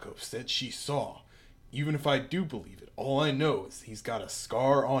that Yukiko said she saw. Even if I do believe it, all I know is he's got a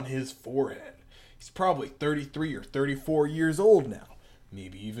scar on his forehead. He's probably 33 or 34 years old now.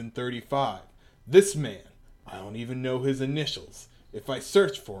 Maybe even 35. This man, I don't even know his initials. If I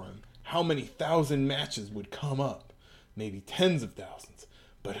search for him, how many thousand matches would come up? Maybe tens of thousands.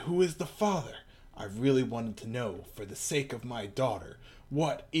 But who is the father? I really wanted to know, for the sake of my daughter.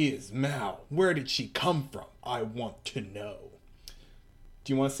 What is Mao? Where did she come from? I want to know.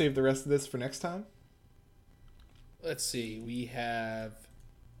 Do you want to save the rest of this for next time? Let's see. We have...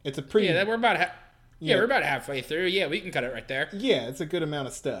 It's a pretty... Yeah, we're about halfway through. Yeah, we can cut it right there. Yeah, it's a good amount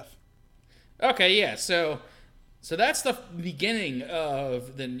of stuff. Okay, yeah. So that's the beginning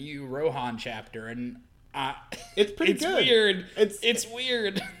of the new Rohan chapter, and it's pretty good. Weird. It's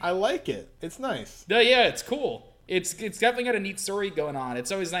weird. I like it. It's nice. No, yeah, it's cool. It's definitely got a neat story going on.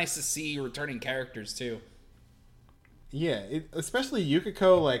 It's always nice to see returning characters too. Yeah, especially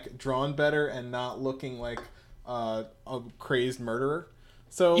Yukiko, like drawn better and not looking like a crazed murderer.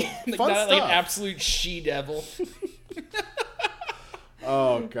 So like, fun not stuff. like an absolute she-devil.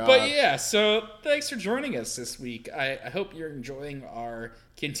 Oh god. But yeah, so thanks for joining us this week. I hope you're enjoying our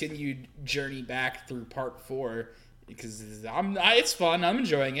continued journey back through part 4 because it's fun. I'm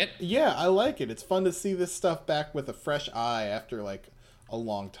enjoying it. Yeah, I like it. It's fun to see this stuff back with a fresh eye after like a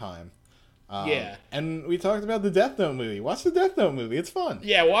long time. Yeah. And we talked about the Death Note movie. Watch the Death Note movie. It's fun.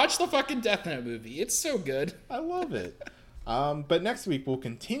 Yeah, watch the fucking Death Note movie. It's so good. I love it. But next week we'll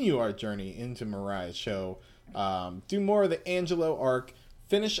continue our journey into Mirai's show. Do more of the Angelo arc.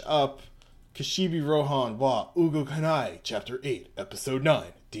 Finish up Kashibi Rohan wa Ugo Kanai, Chapter 8, Episode 9,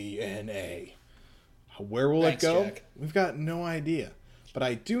 DNA. Where will it go? Jack. We've got no idea. But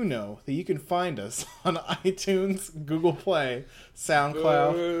I do know that you can find us on iTunes, Google Play,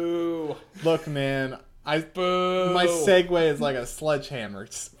 SoundCloud. Boo. Look, man, Boo. my segue is like a sledgehammer.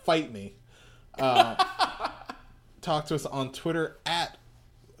 Just fight me. Talk to us on Twitter at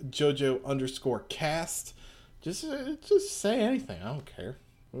JoJo_cast. Just say anything. I don't care.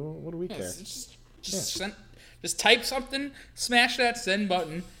 What do we care? Just type something, smash that send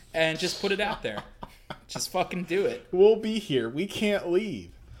button, and just put it out there. Just fucking do it. We'll be here. We can't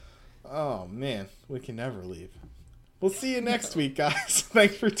leave. Oh, man. We can never leave. We'll see you next week, guys.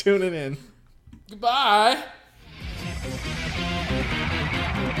 Thanks for tuning in. Goodbye.